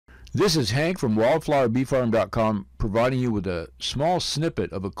This is Hank from wildflowerbeefarm.com providing you with a small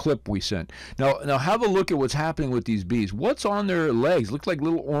snippet of a clip we sent. Now have a look at what's happening with these bees. What's on their legs? Look like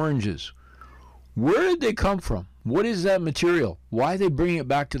little oranges. Where did they come from? What is that material? Why are they bringing it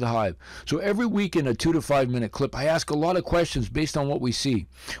back to the hive? So every week in a 2 to 5 minute clip, I ask a lot of questions based on what we see.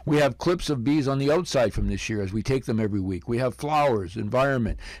 We have clips of bees on the outside from this year as we take them every week. We have flowers,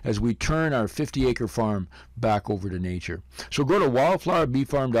 environment, as we turn our 50-acre farm back over to nature. So go to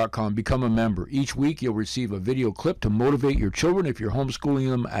wildflowerbeefarm.com, become a member. Each week you'll receive a video clip to motivate your children if you're homeschooling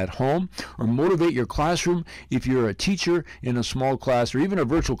them at home, or motivate your classroom if you're a teacher in a small class or even a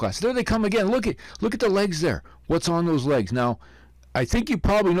virtual class. There they come again. Look at the legs there. What's on those legs? Now, I think you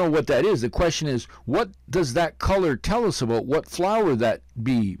probably know what that is. The question is, what does that color tell us about what flower that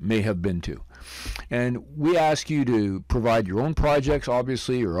bee may have been to? And we ask you to provide your own projects,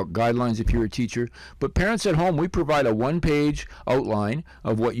 obviously, or guidelines if you're a teacher. But parents at home, we provide a one-page outline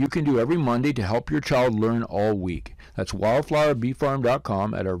of what you can do every Monday to help your child learn all week. That's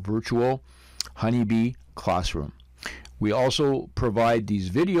wildflowerbeefarm.com at our Virtual Honeybee Classroom. We also provide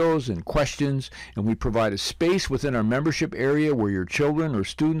these videos and questions, and we provide a space within our membership area where your children or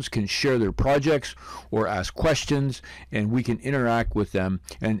students can share their projects or ask questions, and we can interact with them,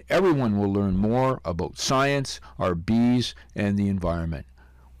 and everyone will learn more about science, our bees, and the environment.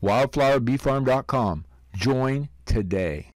 wildflowerbeefarm.com. Join today.